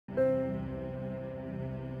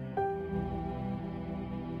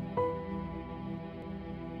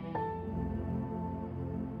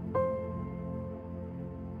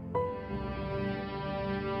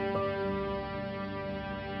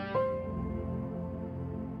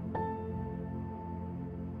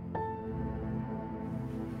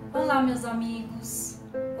Olá, meus amigos!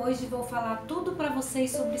 Hoje vou falar tudo para vocês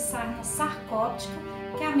sobre Sarna Sarcoptica,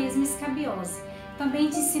 que é a mesma escabiose. Também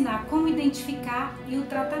te ensinar como identificar e o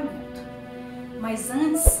tratamento. Mas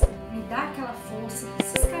antes, me dá aquela força,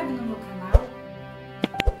 se inscreve no meu canal.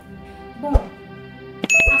 Bom,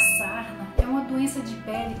 a sarna é uma doença de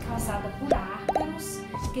pele causada por ácaros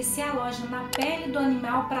que se alojam na pele do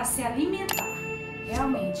animal para se alimentar.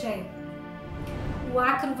 Realmente o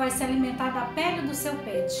ácaro vai se alimentar da pele do seu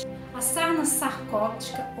pet. A sarna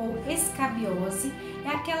sarcóptica ou escabiose é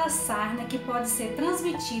aquela sarna que pode ser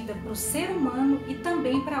transmitida para o ser humano e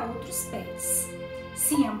também para outros pets.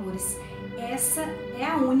 Sim, amores, essa é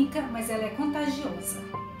a única, mas ela é contagiosa,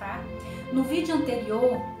 tá? No vídeo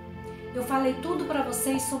anterior, eu falei tudo para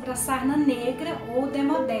vocês sobre a sarna negra ou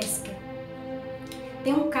demodésica.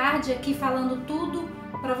 Tem um card aqui falando tudo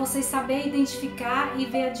para vocês saberem identificar e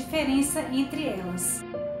ver a diferença entre elas.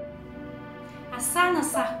 A sarna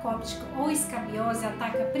sarcóptica ou escabiose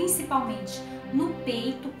ataca principalmente no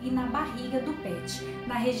peito e na barriga do pet,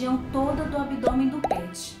 na região toda do abdômen do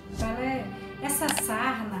pet. Essa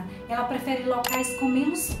sarna, ela prefere locais com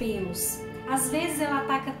menos pelos. Às vezes ela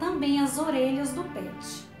ataca também as orelhas do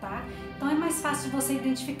pet, tá? Então é mais fácil de você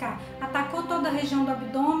identificar. Atacou toda a região do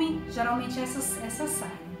abdômen, geralmente essa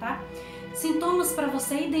sarna, tá? Sintomas para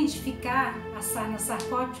você identificar a sarna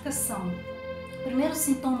sarcóptica são: o primeiro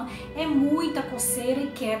sintoma é muita coceira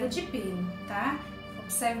e queda de pelo, tá?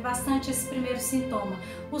 Observe bastante esse primeiro sintoma.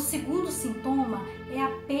 O segundo sintoma é a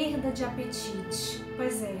perda de apetite.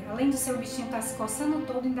 Pois é, além do seu bichinho estar se coçando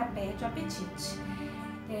todo, ainda perde o apetite.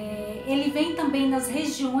 Ele vem também nas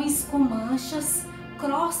regiões com manchas,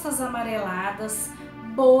 crostas amareladas,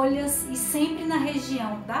 bolhas e sempre na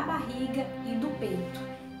região da barriga e do peito.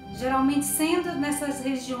 Geralmente sendo nessas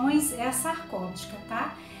regiões é a sarcóptica,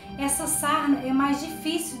 tá? Essa sarna é mais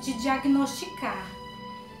difícil de diagnosticar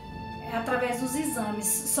através dos exames,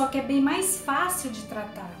 só que é bem mais fácil de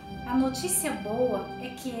tratar. A notícia boa é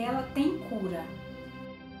que ela tem cura.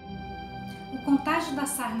 O contágio da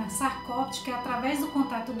sarna sarcóptica é através do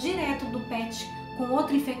contato direto do pet com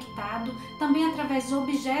outro infectado, também através de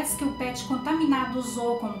objetos que o pet contaminado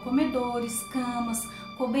usou, como comedores, camas,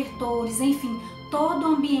 cobertores, enfim, todo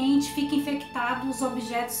o ambiente fica infectado, os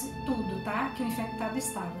objetos, tudo, tá? Que o infectado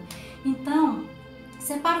estava. Então,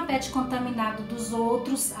 separa o pet contaminado dos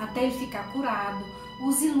outros até ele ficar curado.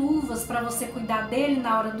 Use luvas para você cuidar dele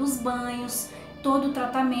na hora dos banhos, todo o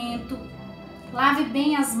tratamento. Lave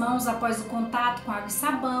bem as mãos após o contato com água e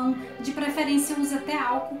sabão. De preferência, use até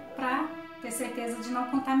álcool para ter certeza de não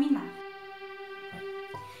contaminar.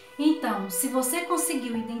 Então, se você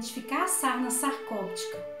conseguiu identificar a sarna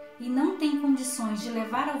sarcóptica e não tem condições de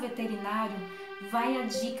levar ao veterinário, vai a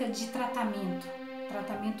dica de tratamento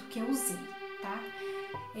que eu usei, tá?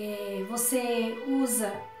 Você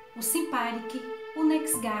usa o Simparic, o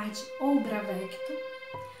Nexgard ou o Bravecto.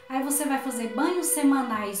 Aí você vai fazer banhos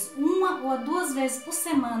semanais 1 ou 2 vezes por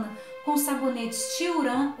semana com sabonetes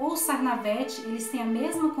Tiuran ou Sarnavete, eles têm a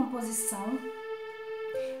mesma composição.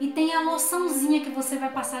 E tem a loçãozinha que você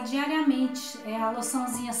vai passar diariamente, é a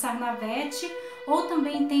loçãozinha Sarnavete, ou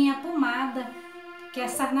também tem a pomada, que é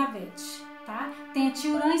Sarnavete, tá? Tem a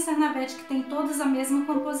Tiuran e Sarnavete, que tem todas a mesma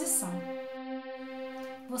composição.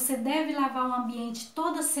 Você deve lavar o ambiente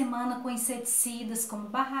toda semana com inseticidas como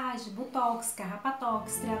barragem, butox,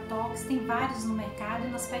 carrapatox, triatox, tem vários no mercado e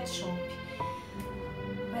nas pet shop.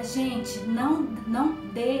 Mas, gente,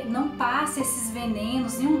 não passe esses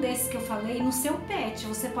venenos, nenhum desses que eu falei, no seu pet.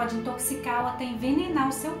 Você pode intoxicar ou até envenenar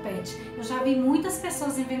o seu pet. Eu já vi muitas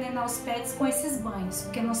pessoas envenenar os pets com esses banhos,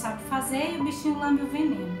 porque não sabe fazer e o bichinho lambe o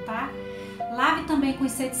veneno, tá? Lave também com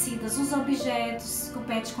inseticidas os objetos que o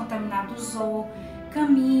pet contaminado usou,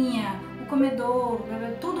 caminha, o comedouro,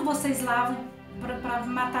 tudo vocês lavam para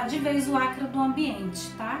matar de vez o ácaro do ambiente,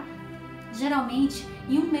 tá? Geralmente,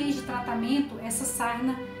 em 1 mês de tratamento, essa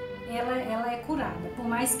sarna ela é curada. Por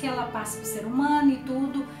mais que ela passe para o ser humano e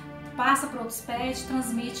tudo, passa para outros pets,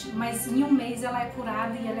 transmite, mas em 1 mês ela é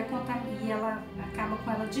curada e ela acaba com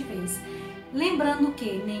ela de vez. Lembrando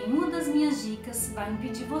que nenhuma das minhas dicas vai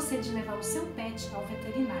impedir você de levar o seu pet ao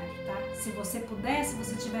veterinário, tá? Se você puder, se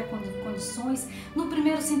você tiver condições, no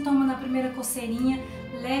primeiro sintoma, na primeira coceirinha,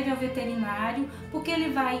 leve ao veterinário, porque ele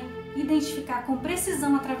vai identificar com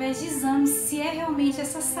precisão através de exames se é realmente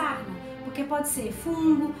essa sarna, porque pode ser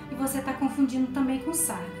fungo e você está confundindo também com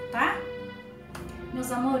sarna, tá?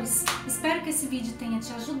 Meus amores, espero que esse vídeo tenha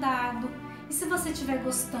te ajudado e se você estiver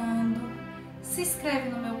gostando, se inscreve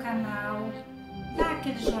no meu canal, dá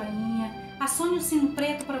aquele joinha, acione o sino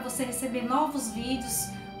preto para você receber novos vídeos,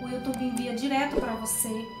 o YouTube envia direto para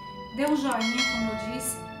você, dê um joinha, como eu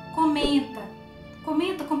disse, comenta,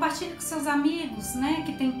 Comenta, compartilha com seus amigos, né,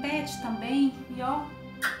 que tem pet também. E ó,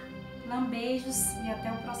 beijos e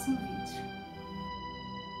até o próximo vídeo.